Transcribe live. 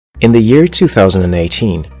In the year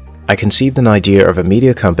 2018, I conceived an idea of a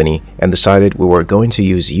media company and decided we were going to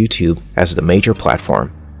use YouTube as the major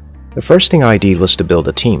platform. The first thing I did was to build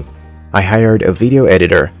a team. I hired a video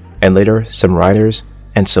editor and later some writers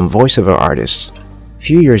and some voiceover artists. A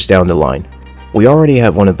few years down the line, we already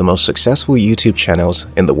have one of the most successful YouTube channels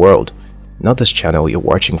in the world, not this channel you're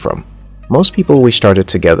watching from. Most people we started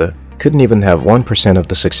together couldn't even have 1% of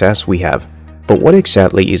the success we have. But what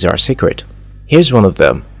exactly is our secret? Here's one of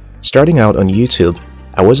them. Starting out on YouTube,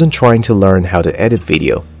 I wasn't trying to learn how to edit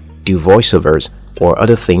video, do voiceovers, or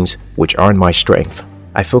other things which aren't my strength.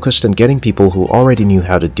 I focused on getting people who already knew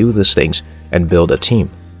how to do these things and build a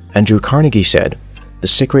team. Andrew Carnegie said, "The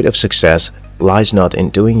secret of success lies not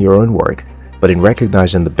in doing your own work, but in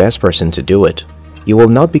recognizing the best person to do it." You will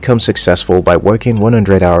not become successful by working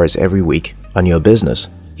 100 hours every week on your business,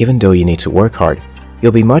 even though you need to work hard.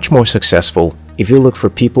 You'll be much more successful if you look for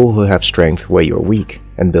people who have strength where you're weak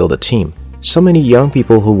and build a team. So many young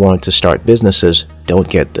people who want to start businesses don't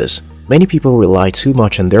get this. Many people rely too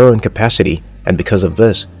much on their own capacity, and because of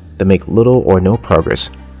this, they make little or no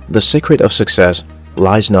progress. The secret of success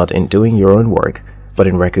lies not in doing your own work, but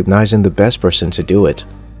in recognizing the best person to do it.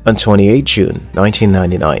 On 28 June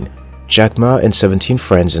 1999, Jack Ma and 17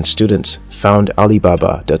 friends and students found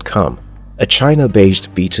Alibaba.com, a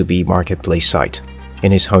China-based B2B marketplace site,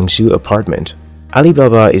 in his Hangzhou apartment.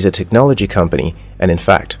 Alibaba is a technology company, and in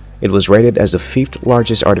fact, it was rated as the 5th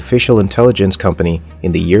largest artificial intelligence company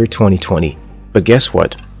in the year 2020. But guess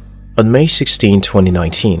what? On May 16,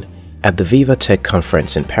 2019, at the Viva Tech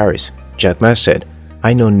conference in Paris, Jack Ma said,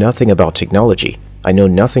 "I know nothing about technology. I know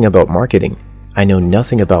nothing about marketing. I know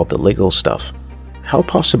nothing about the legal stuff." How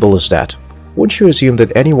possible is that? Wouldn't you assume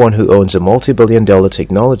that anyone who owns a multi-billion-dollar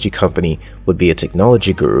technology company would be a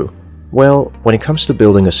technology guru? Well, when it comes to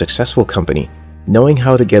building a successful company, knowing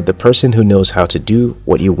how to get the person who knows how to do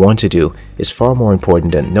what you want to do is far more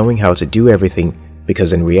important than knowing how to do everything,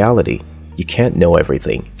 because in reality, you can't know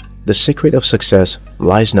everything. The secret of success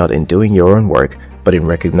lies not in doing your own work, but in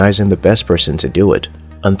recognizing the best person to do it.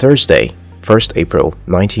 On Thursday, 1st April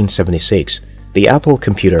 1976, the Apple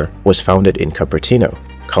computer was founded in Cupertino,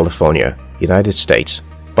 California, United States.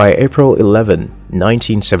 By April 11,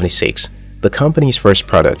 1976, the company's first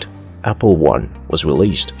product, Apple I, was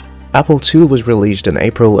released. Apple II was released in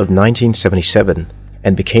April of 1977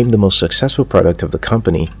 and became the most successful product of the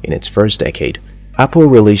company in its first decade. Apple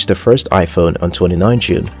released the first iPhone on 29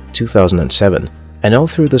 June 2007, and all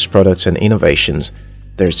through these products and innovations,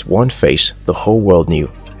 there's one face the whole world knew,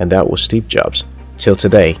 and that was Steve Jobs. Till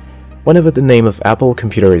today, whenever the name of Apple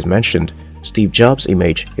computer is mentioned, Steve Jobs'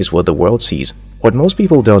 image is what the world sees. What most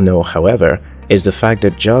people don't know, however, is the fact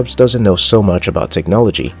that Jobs doesn't know so much about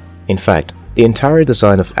technology. In fact, the entire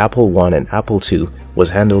design of Apple I and Apple II was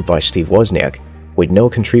handled by Steve Wozniak, with no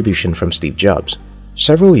contribution from Steve Jobs.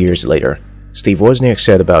 Several years later, Steve Wozniak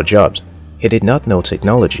said about Jobs, he did not know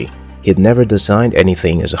technology, he'd never designed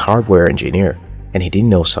anything as a hardware engineer, and he didn't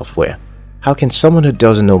know software. How can someone who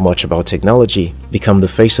doesn't know much about technology become the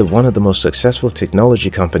face of one of the most successful technology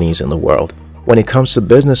companies in the world? When it comes to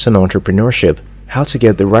business and entrepreneurship, how to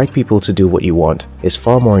get the right people to do what you want is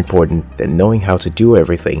far more important than knowing how to do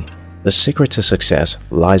everything. The secret to success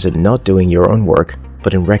lies in not doing your own work,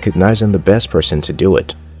 but in recognizing the best person to do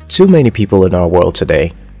it. Too many people in our world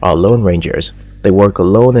today are lone rangers. They work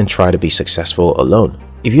alone and try to be successful alone.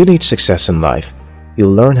 If you need success in life,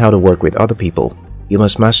 you'll learn how to work with other people. You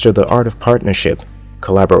must master the art of partnership,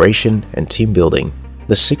 collaboration, and team building.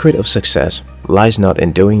 The secret of success lies not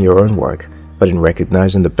in doing your own work, but in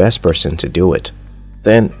recognizing the best person to do it.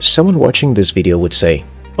 Then, someone watching this video would say,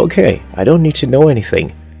 "Okay, I don't need to know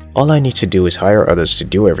anything. All I need to do is hire others to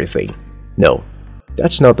do everything." No,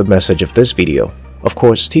 that's not the message of this video. Of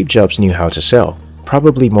course, Steve Jobs knew how to sell,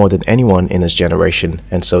 probably more than anyone in his generation,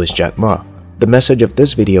 and so is Jack Ma. The message of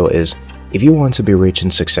this video is, if you want to be rich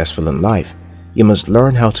and successful in life, you must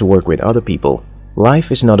learn how to work with other people.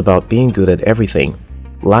 Life is not about being good at everything.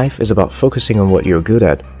 Life is about focusing on what you're good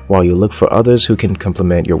at while you look for others who can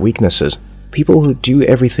complement your weaknesses. People who do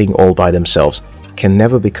everything all by themselves can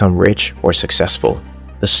never become rich or successful.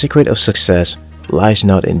 The secret of success lies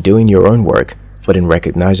not in doing your own work, but in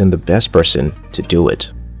recognizing the best person to do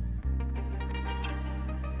it.